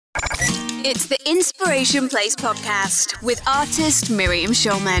It's the Inspiration Place podcast with artist Miriam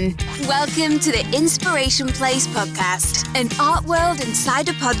Schulman. Welcome to the Inspiration Place podcast, an art world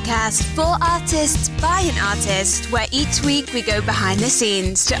insider podcast for artists by an artist, where each week we go behind the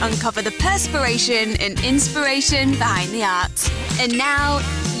scenes to uncover the perspiration and inspiration behind the art. And now,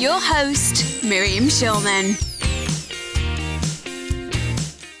 your host, Miriam Schulman.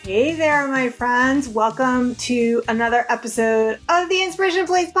 Hey there, my friends. Welcome to another episode of the Inspiration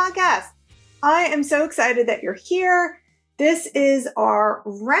Place podcast. I am so excited that you're here. This is our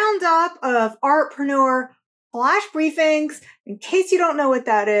roundup of Artpreneur flash briefings. In case you don't know what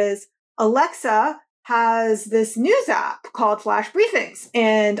that is, Alexa has this news app called Flash Briefings,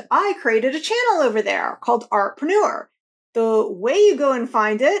 and I created a channel over there called Artpreneur. The way you go and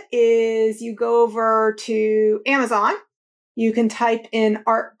find it is you go over to Amazon. You can type in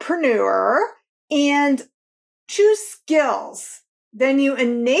Artpreneur and choose skills. Then you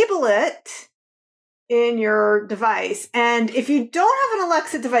enable it in your device. And if you don't have an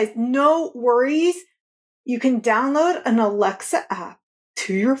Alexa device, no worries. You can download an Alexa app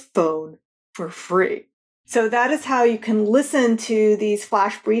to your phone for free. So that is how you can listen to these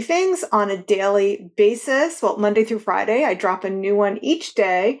flash briefings on a daily basis. Well, Monday through Friday, I drop a new one each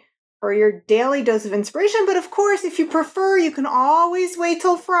day for your daily dose of inspiration. But of course, if you prefer, you can always wait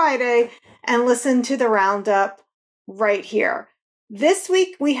till Friday and listen to the roundup right here. This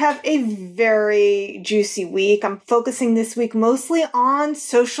week, we have a very juicy week. I'm focusing this week mostly on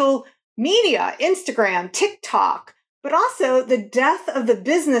social media, Instagram, TikTok, but also the death of the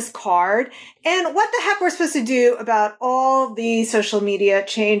business card and what the heck we're supposed to do about all the social media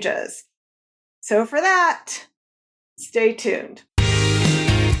changes. So for that, stay tuned.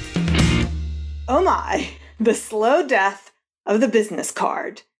 Oh my, the slow death of the business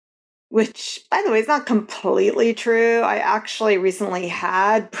card. Which, by the way, is not completely true. I actually recently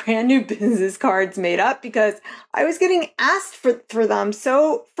had brand new business cards made up because I was getting asked for them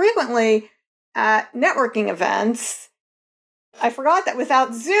so frequently at networking events. I forgot that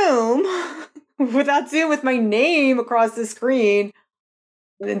without Zoom with my name across the screen,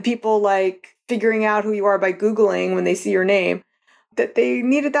 and people like figuring out who you are by Googling when they see your name, that they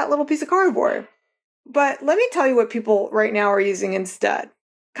needed that little piece of cardboard. But let me tell you what people right now are using instead.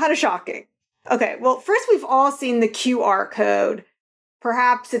 Kind of shocking. Okay, well, first we've all seen the QR code.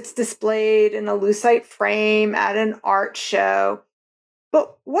 Perhaps it's displayed in a lucite frame at an art show.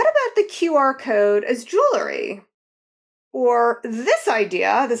 But what about the QR code as jewelry? Or this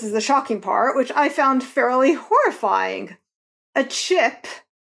idea, this is the shocking part, which I found fairly horrifying. A chip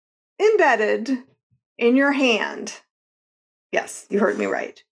embedded in your hand. Yes, you heard me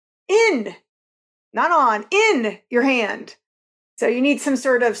right. Not on, in your hand. So you need some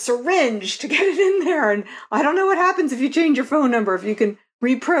sort of syringe to get it in there. And I don't know what happens if you change your phone number, if you can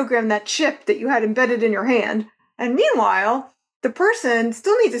reprogram that chip that you had embedded in your hand. And meanwhile, the person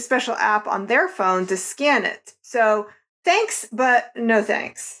still needs a special app on their phone to scan it. So thanks, but no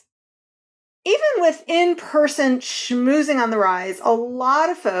thanks. Even with in-person schmoozing on the rise, a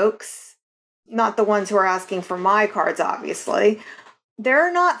lot of folks, not the ones who are asking for my cards, obviously,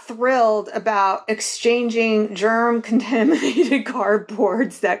 they're not thrilled about exchanging germ-contaminated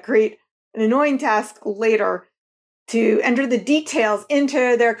cardboards that create an annoying task later to enter the details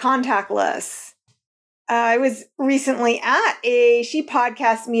into their contact lists. I was recently at a She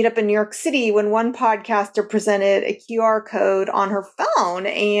Podcast meetup in New York City when one podcaster presented a QR code on her phone,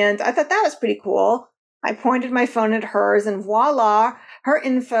 and I thought that was pretty cool. I pointed my phone at hers, and voila, her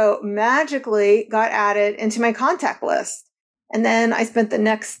info magically got added into my contact list. And then I spent the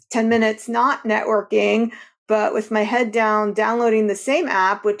next 10 minutes not networking, but with my head down, downloading the same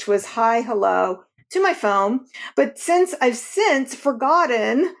app, which was Hi Hello, to my phone. But since I've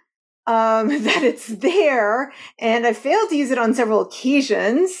forgotten that it's there, and I failed to use it on several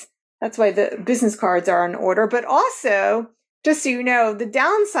occasions, that's why the business cards are in order. But also, just so you know, the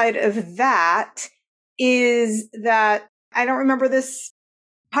downside of that is that I don't remember this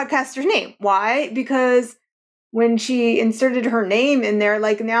podcaster's name. Why? Because when she inserted her name in there,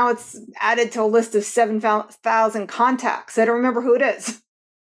 like now it's added to a list of 7,000 contacts. I don't remember who it is.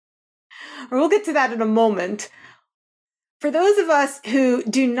 We'll get to that in a moment. For those of us who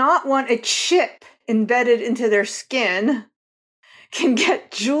do not want a chip embedded into their skin, can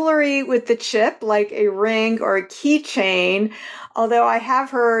get jewelry with the chip, like a ring or a keychain. Although I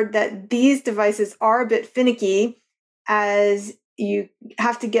have heard that these devices are a bit finicky, as you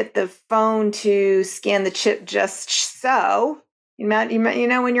have to get the phone to scan the chip just so. You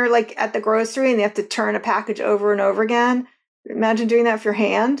know, when you're like at the grocery and they have to turn a package over and over again. Imagine doing that with your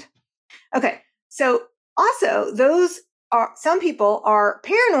hand. Okay, so also those some people are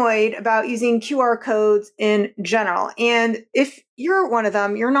paranoid about using QR codes in general. And if you're one of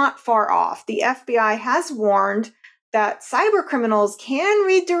them, you're not far off. The FBI has warned that cyber criminals can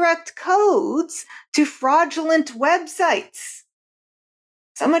redirect codes to fraudulent websites.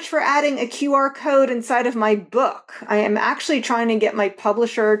 So much for adding a QR code inside of my book. I am actually trying to get my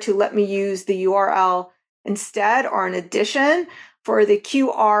publisher to let me use the URL instead or in addition for the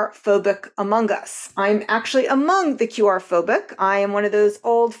QR phobic among us. I'm actually among the QR phobic. I am one of those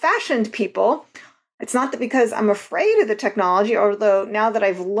old fashioned people. It's not that because I'm afraid of the technology, although now that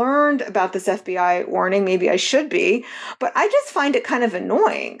I've learned about this FBI warning, maybe I should be, but I just find it kind of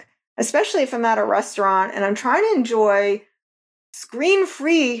annoying, especially if I'm at a restaurant and I'm trying to enjoy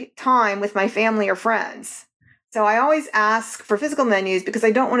screen-free time with my family or friends. So I always ask for physical menus because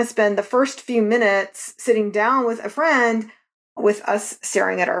I don't want to spend the first few minutes sitting down with a friend with us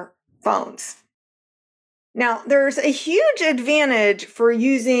staring at our phones. Now, there's a huge advantage for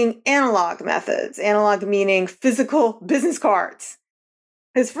using analog methods, analog meaning physical business cards.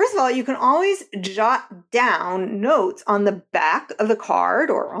 Because first of all, you can always jot down notes on the back of the card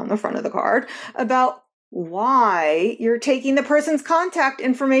or on the front of the card about why you're taking the person's contact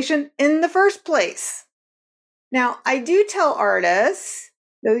information in the first place. Now, I do tell artists,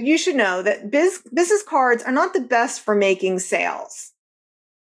 though you should know that business cards are not the best for making sales.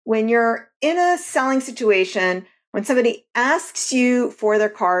 When you're in a selling situation, when somebody asks you for their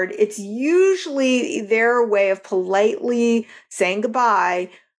card, it's usually their way of politely saying goodbye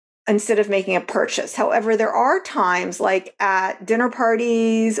instead of making a purchase. However, there are times like at dinner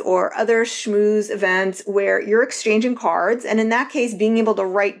parties or other schmooze events where you're exchanging cards. And in that case, being able to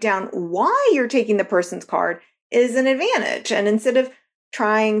write down why you're taking the person's card is an advantage. And instead of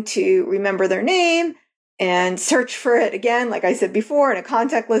trying to remember their name and search for it again, like I said before, in a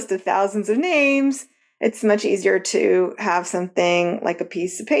contact list of thousands of names, it's much easier to have something like a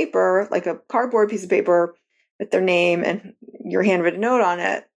piece of paper, like a cardboard piece of paper with their name and your handwritten note on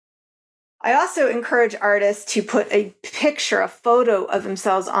it. I also encourage artists to put a picture, a photo of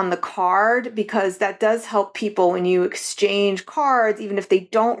themselves on the card, because that does help people when you exchange cards. Even if they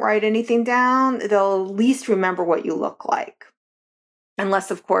don't write anything down, they'll at least remember what you look like.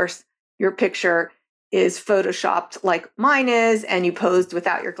 Unless, of course, your picture is photoshopped like mine is, and you posed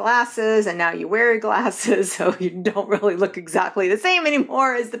without your glasses, and now you wear your glasses, so you don't really look exactly the same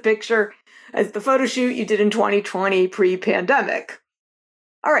anymore as the picture, as the photo shoot you did in 2020 pre-pandemic.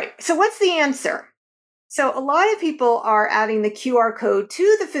 All right, so what's the answer? So a lot of people are adding the QR code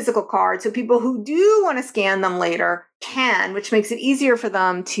to the physical card, so people who do want to scan them later can, which makes it easier for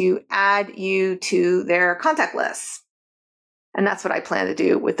them to add you to their contact list. And that's what I plan to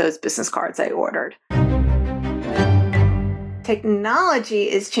do with those business cards I ordered. Technology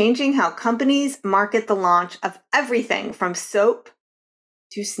is changing how companies market the launch of everything from soap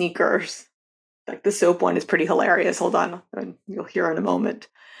to sneakers. Like the soap one is pretty hilarious. Hold on, you'll hear in a moment.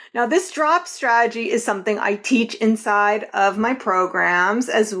 Now, this drop strategy is something I teach inside of my programs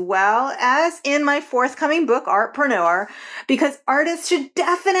as well as in my forthcoming book, Artpreneur, because artists should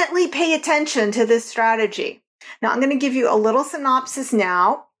definitely pay attention to this strategy. Now, I'm going to give you a little synopsis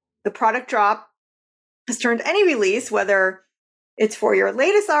now. The product drop has turned any release, whether it's for your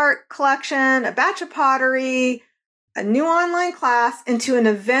latest art collection, a batch of pottery, a new online class, into an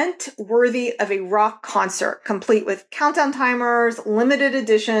event worthy of a rock concert, complete with countdown timers, limited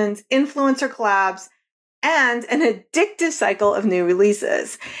editions, influencer collabs, and an addictive cycle of new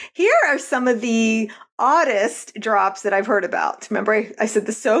releases. Here are some of the oddest drops that I've heard about. Remember, I said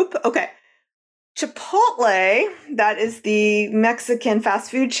the soap? Okay. Chipotle, that is the Mexican fast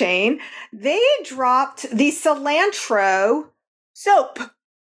food chain, they dropped the cilantro soap.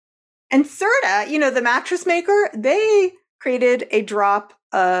 And Serta, the mattress maker, they created a drop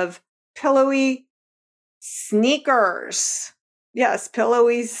of pillowy sneakers. Yes,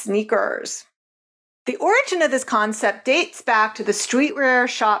 pillowy sneakers. The origin of this concept dates back to the streetwear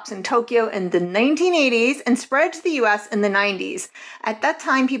shops in Tokyo in the 1980s and spread to the US in the 90s. At that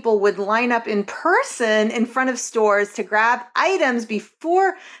time, people would line up in person in front of stores to grab items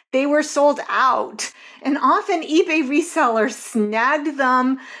before they were sold out. And often eBay resellers snagged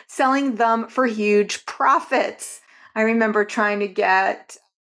them, selling them for huge profits. I remember trying to get,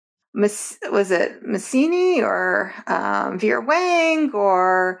 was it Massini or Vera Wang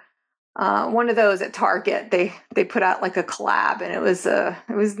or one of those at Target. They put out like a collab, and it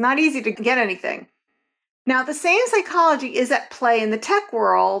was not easy to get anything. Now, the same psychology is at play in the tech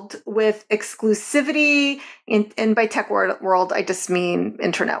world with exclusivity. And by tech world, I just mean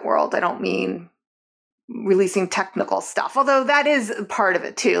internet world. I don't mean releasing technical stuff, although that is part of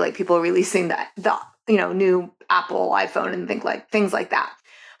it too, like people releasing the new Apple iPhone and things like that.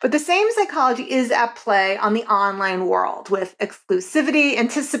 But the same psychology is at play on the online world with exclusivity,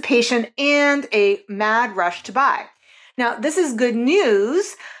 anticipation, and a mad rush to buy. Now, this is good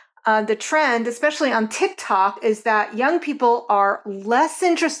news. The trend, especially on TikTok, is that young people are less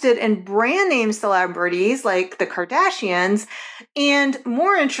interested in brand name celebrities like the Kardashians and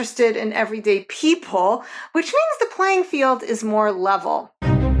more interested in everyday people, which means the playing field is more level.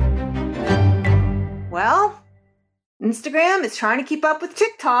 Well, Instagram is trying to keep up with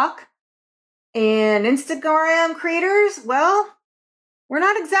TikTok, and Instagram creators, well, we're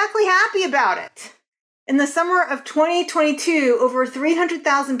not exactly happy about it. In the summer of 2022, over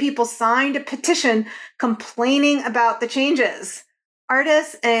 300,000 people signed a petition complaining about the changes.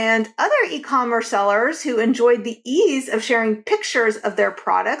 Artists and other e-commerce sellers who enjoyed the ease of sharing pictures of their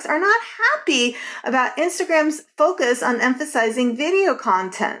products are not happy about Instagram's focus on emphasizing video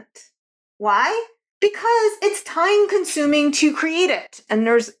content. Why? Because it's time-consuming to create it. And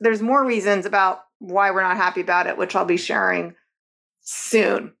there's more reasons about why we're not happy about it, which I'll be sharing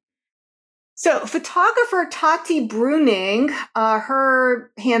soon. So photographer Tati Bruning,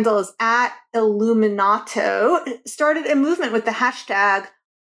 her handle is @Illuminato, started a movement with the hashtag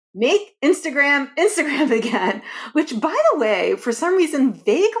Make Instagram again, which, by the way, for some reason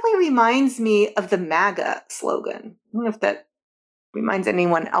vaguely reminds me of the MAGA slogan. I don't know if that reminds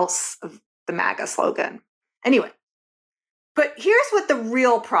anyone else of the MAGA slogan. Anyway, but here's what the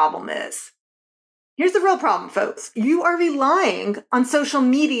real problem is. Here's the real problem, folks. You are relying on social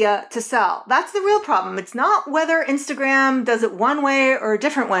media to sell. That's the real problem. It's not whether Instagram does it one way or a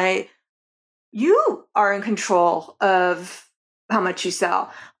different way. You are in control of how much you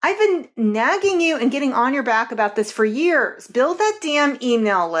sell. I've been nagging you and getting on your back about this for years. Build that damn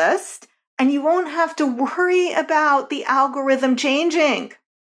email list, and you won't have to worry about the algorithm changing.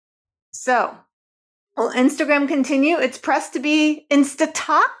 So, will Instagram continue its press to be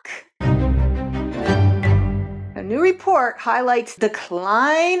Insta-talk? A new report highlights the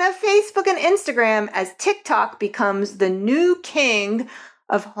decline of Facebook and Instagram as TikTok becomes the new king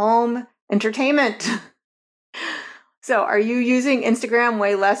of home entertainment. So are you using Instagram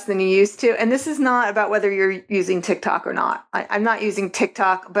way less than you used to? And this is not about whether you're using TikTok or not. I'm not using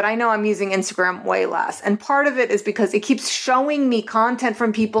TikTok, but I know I'm using Instagram way less. And part of it is because it keeps showing me content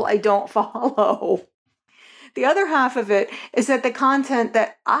from people I don't follow. The other half of it is that the content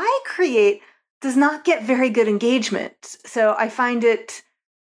that I create does not get very good engagement. So I find it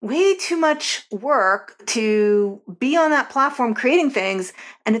way too much work to be on that platform creating things.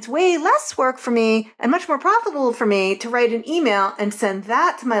 And it's way less work for me and much more profitable for me to write an email and send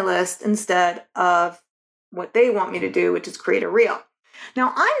that to my list instead of what they want me to do, which is create a reel.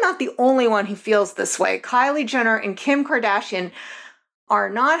 Now, I'm not the only one who feels this way. Kylie Jenner and Kim Kardashian are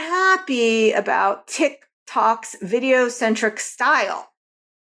not happy about TikTok's video-centric style.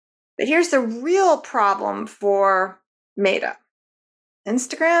 But here's the real problem for Meta.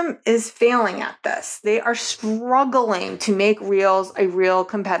 Instagram is failing at this. They are struggling to make Reels a real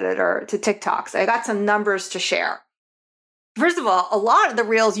competitor to TikTok. So I got some numbers to share. First of all, a lot of the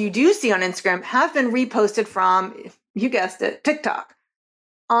Reels you do see on Instagram have been reposted from, you guessed it, TikTok.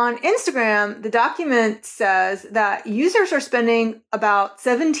 On Instagram, the document says that users are spending about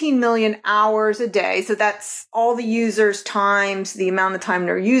 17 million hours a day. So that's all the users times the amount of time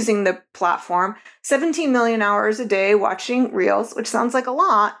they're using the platform. 17 million hours a day watching Reels, which sounds like a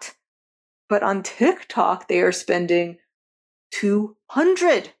lot. But on TikTok, they are spending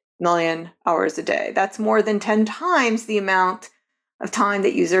 200 million hours a day. That's more than 10 times the amount of time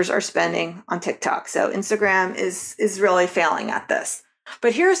that users are spending on TikTok. So Instagram is really failing at this.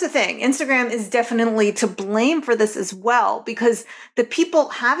 But here's the thing, Instagram is definitely to blame for this as well, because the people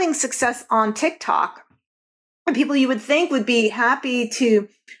having success on TikTok are people you would think would be happy to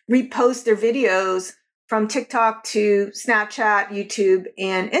repost their videos from TikTok to Snapchat, YouTube,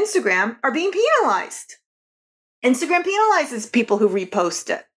 and Instagram are being penalized. Instagram penalizes people who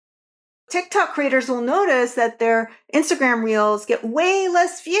repost it. TikTok creators will notice that their Instagram Reels get way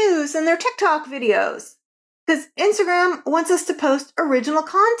less views than their TikTok videos. Because Instagram wants us to post original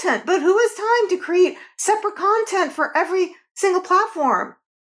content, but who has time to create separate content for every single platform?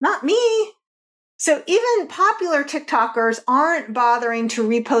 Not me. So even popular TikTokers aren't bothering to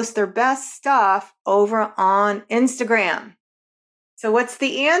repost their best stuff over on Instagram. So what's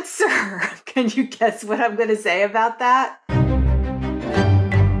the answer? Can you guess what I'm going to say about that?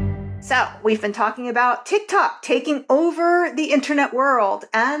 So we've been talking about TikTok taking over the internet world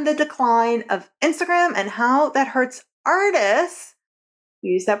and the decline of Instagram and how that hurts artists who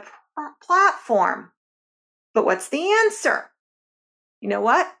use that platform. But what's the answer? You know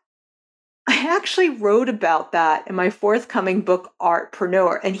what? I actually wrote about that in my forthcoming book,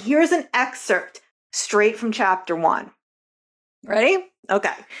 Artpreneur. And here's an excerpt straight from chapter 1. Ready?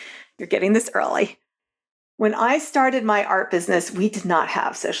 Okay, you're getting this early. When I started my art business, we did not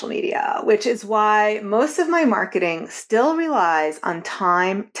have social media, which is why most of my marketing still relies on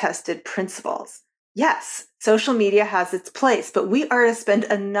time-tested principles. Yes, social media has its place, but we are to spend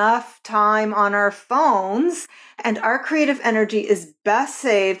enough time on our phones, and our creative energy is best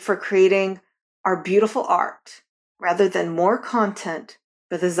saved for creating our beautiful art rather than more content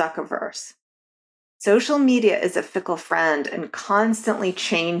for the Zuckerverse. Social media is a fickle friend and constantly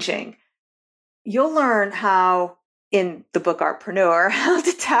changing. You'll learn how, in the book Artpreneur, how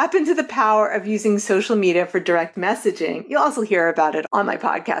to tap into the power of using social media for direct messaging. You'll also hear about it on my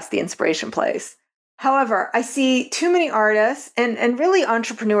podcast, The Inspiration Place. However, I see too many artists and really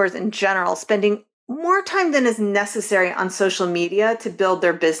entrepreneurs in general spending more time than is necessary on social media to build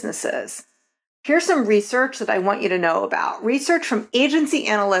their businesses. Here's some research that I want you to know about. Research from Agency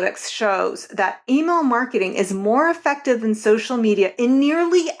Analytics shows that email marketing is more effective than social media in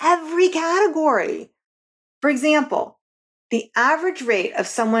nearly every category. For example, the average rate of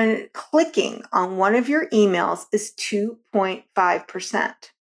someone clicking on one of your emails is 2.5%.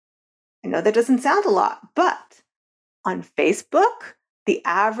 I know that doesn't sound a lot, but on Facebook, the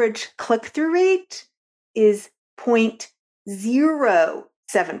average click-through rate is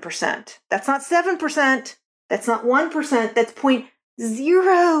 0.07%. That's not 7%. That's not 1%. That's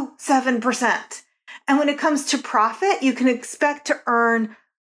 0.07%. And when it comes to profit, you can expect to earn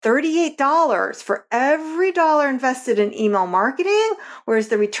 $38 for every dollar invested in email marketing, whereas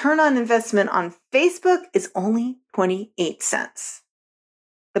the return on investment on Facebook is only 28 cents.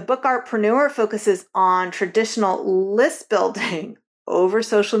 The book Artpreneur focuses on traditional list building over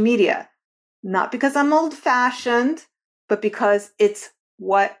social media, not because I'm old-fashioned, but because it's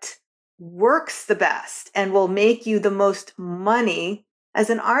what works the best and will make you the most money as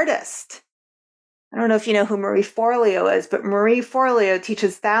an artist. I don't know if you know who Marie Forleo is, but Marie Forleo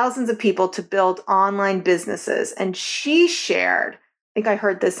teaches thousands of people to build online businesses. And she shared, I think I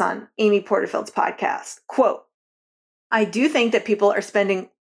heard this on Amy Porterfield's podcast, quote, "I do think that people are spending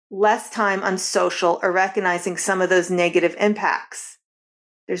less time on social or recognizing some of those negative impacts.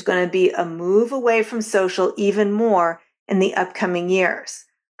 There's going to be a move away from social even more in the upcoming years.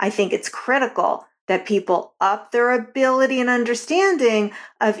 I think it's critical that people up their ability and understanding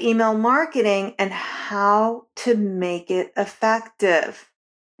of email marketing and how to make it effective."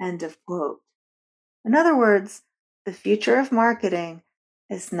 End of quote. In other words, the future of marketing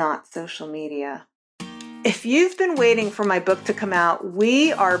is not social media. If you've been waiting for my book to come out,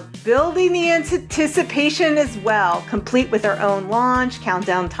 we are building the anticipation as well, complete with our own launch,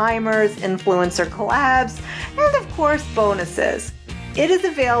 countdown timers, influencer collabs, and of course, bonuses. It is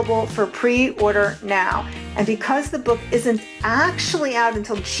available for pre-order now. And because the book isn't actually out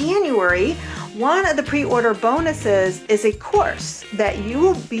until January, one of the pre-order bonuses is a course that you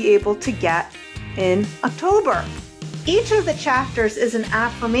will be able to get in October. Each of the chapters is an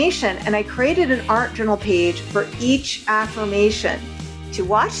affirmation, and I created an art journal page for each affirmation. To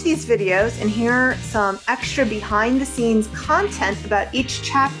watch these videos and hear some extra behind-the-scenes content about each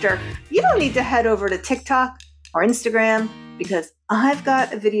chapter, you don't need to head over to TikTok or Instagram, because I've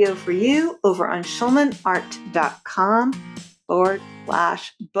got a video for you over on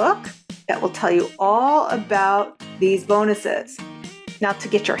schulmanart.com/book that will tell you all about these bonuses. Now, to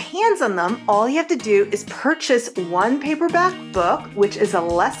get your hands on them, all you have to do is purchase one paperback book, which is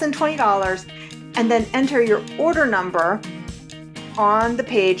less than $20, and then enter your order number on the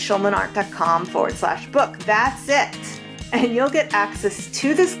page schulmanart.com/book. That's it. And you'll get access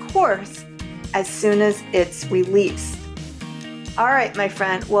to this course as soon as it's released. All right, my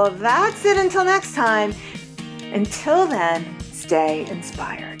friend. Well, that's it until next time. Until then, stay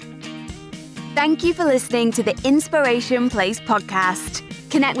inspired. Thank you for listening to the Inspiration Place podcast.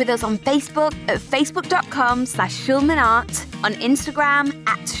 Connect with us on Facebook at facebook.com/schulmanart, on Instagram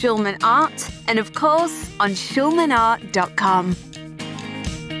 @schulmanart, and of course on schulmanart.com.